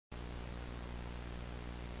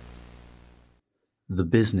The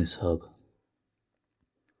Business Hub.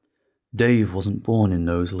 Dave wasn't born in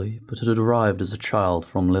Knowsley, but had arrived as a child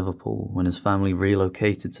from Liverpool when his family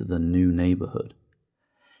relocated to the new neighbourhood.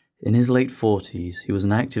 In his late 40s, he was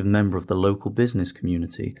an active member of the local business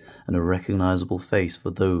community and a recognisable face for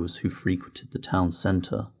those who frequented the town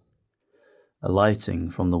centre. Alighting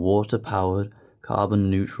from the water-powered,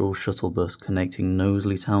 carbon-neutral shuttle bus connecting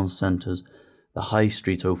Knowsley town centres, the high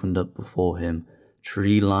street opened up before him,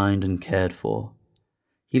 tree-lined and cared for.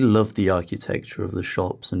 He loved the architecture of the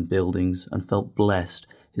shops and buildings and felt blessed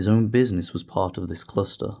his own business was part of this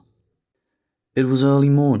cluster. It was early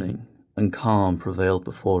morning, and calm prevailed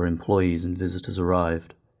before employees and visitors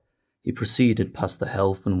arrived. He proceeded past the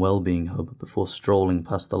health and well-being hub before strolling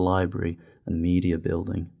past the library and media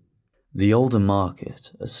building. The older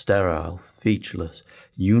market, a sterile, featureless,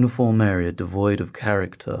 uniform area devoid of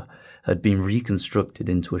character, had been reconstructed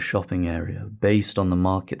into a shopping area based on the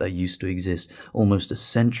market that used to exist almost a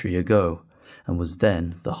century ago and was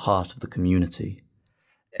then the heart of the community.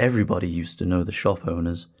 Everybody used to know the shop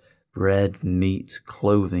owners. Bread, meat,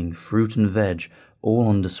 clothing, fruit and veg, all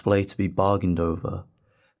on display to be bargained over.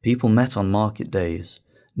 People met on market days.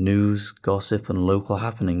 News, gossip and local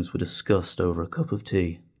happenings were discussed over a cup of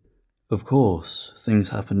tea. Of course, things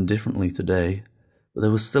happened differently today, but there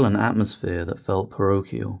was still an atmosphere that felt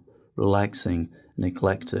parochial, relaxing and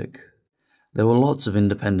eclectic. There were lots of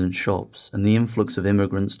independent shops, and the influx of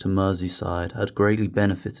immigrants to Merseyside had greatly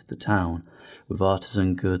benefited the town, with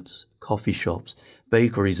artisan goods, coffee shops,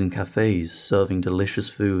 bakeries and cafes serving delicious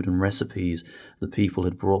food and recipes the people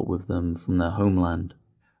had brought with them from their homeland.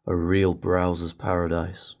 A real browser's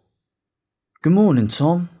paradise. "Good morning,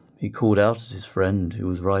 Tom," he called out at his friend who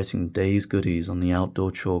was writing day's goodies on the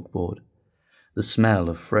outdoor chalkboard. The smell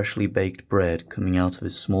of freshly baked bread coming out of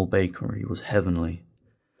his small bakery was heavenly.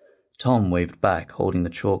 Tom waved back, holding the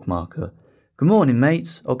chalk marker. "Good morning,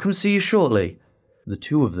 mates. I'll come see you shortly." The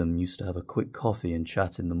two of them used to have a quick coffee and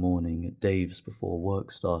chat in the morning at Dave's before work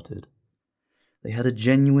started. They had a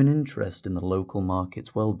genuine interest in the local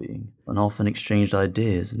market's well-being and often exchanged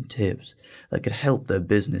ideas and tips that could help their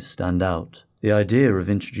business stand out. The idea of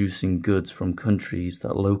introducing goods from countries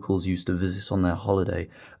that locals used to visit on their holiday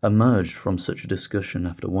emerged from such a discussion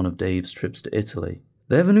after one of Dave's trips to Italy.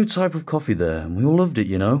 "They have a new type of coffee there, and we all loved it,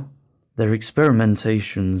 you know." Their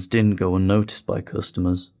experimentations didn't go unnoticed by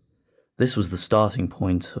customers. This was the starting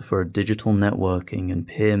point for a digital networking and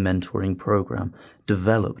peer mentoring program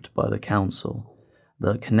developed by the council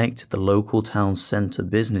that connected the local town centre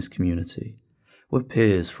business community with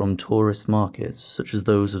peers from tourist markets such as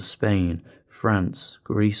those of Spain, France,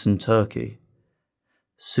 Greece and Turkey.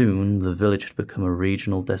 Soon, the village had become a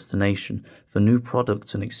regional destination for new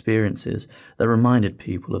products and experiences that reminded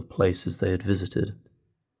people of places they had visited.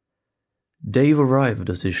 Dave arrived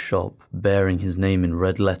at his shop bearing his name in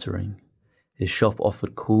red lettering. His shop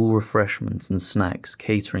offered cool refreshments and snacks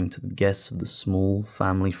catering to the guests of the small,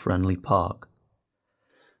 family-friendly park.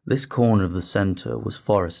 This corner of the centre was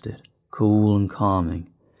forested, cool and calming.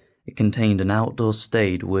 It contained an outdoor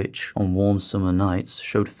stage which, on warm summer nights,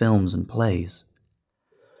 showed films and plays.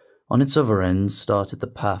 On its other end started the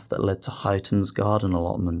path that led to Huyton's garden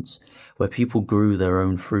allotments, where people grew their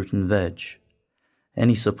own fruit and veg.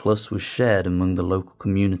 Any surplus was shared among the local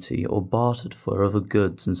community or bartered for other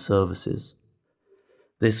goods and services.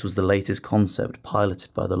 This was the latest concept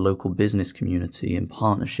piloted by the local business community in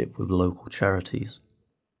partnership with local charities.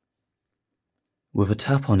 With a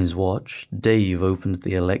tap on his watch, Dave opened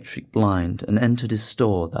the electric blind and entered his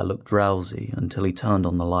store that looked drowsy until he turned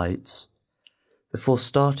on the lights. Before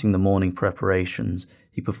starting the morning preparations,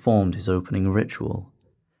 he performed his opening ritual.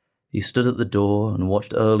 He stood at the door and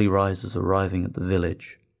watched early risers arriving at the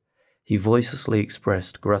village. He voicelessly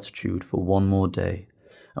expressed gratitude for one more day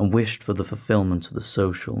and wished for the fulfillment of the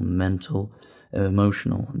social, mental,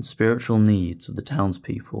 emotional and spiritual needs of the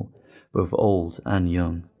townspeople, both old and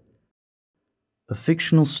young. A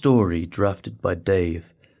fictional story drafted by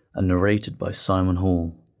Dave and narrated by Simon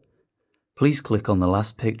Hall. Please click on the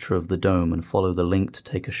last picture of the dome and follow the link to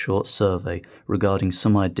take a short survey regarding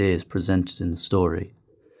some ideas presented in the story.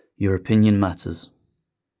 Your opinion matters.